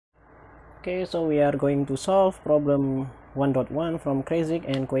Okay, so we are going to solve problem 1.1 from Kreyszig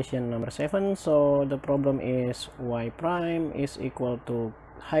and question number 7. So the problem is y prime is equal to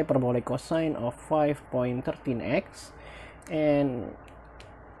hyperbolic cosine of 5.13x, and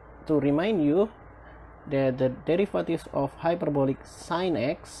to remind you that the derivative of hyperbolic sine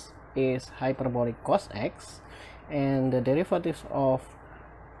x is hyperbolic cos x, and the derivative of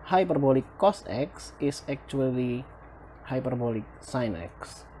hyperbolic cos x is actually hyperbolic sine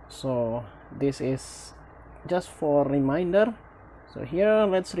x. So this is just for reminder. So here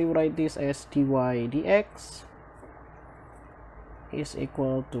let's rewrite this as dy dx is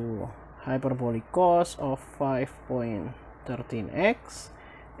equal to hyperbolic cos of 5.13x,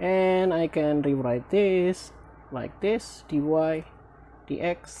 and I can rewrite this like this, dy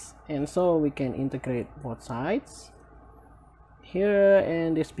dx, and so we can integrate both sides here,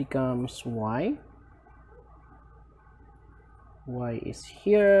 and this becomes y is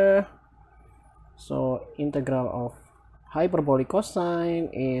here. So integral of hyperbolic cosine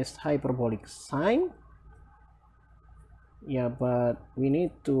is hyperbolic sine, yeah, but we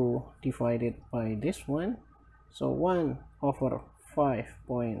need to divide it by this one, so 1 over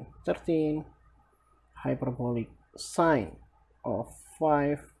 5.13 hyperbolic sine of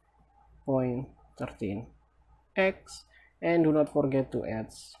 5.13x, and do not forget to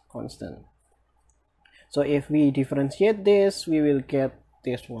add constant. So if we differentiate this, we will get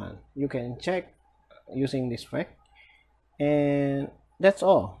this one. You can check using this fact, and that's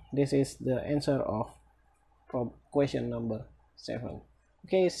all. This is the answer of question number 7.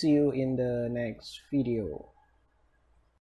 Okay, see you in the next video.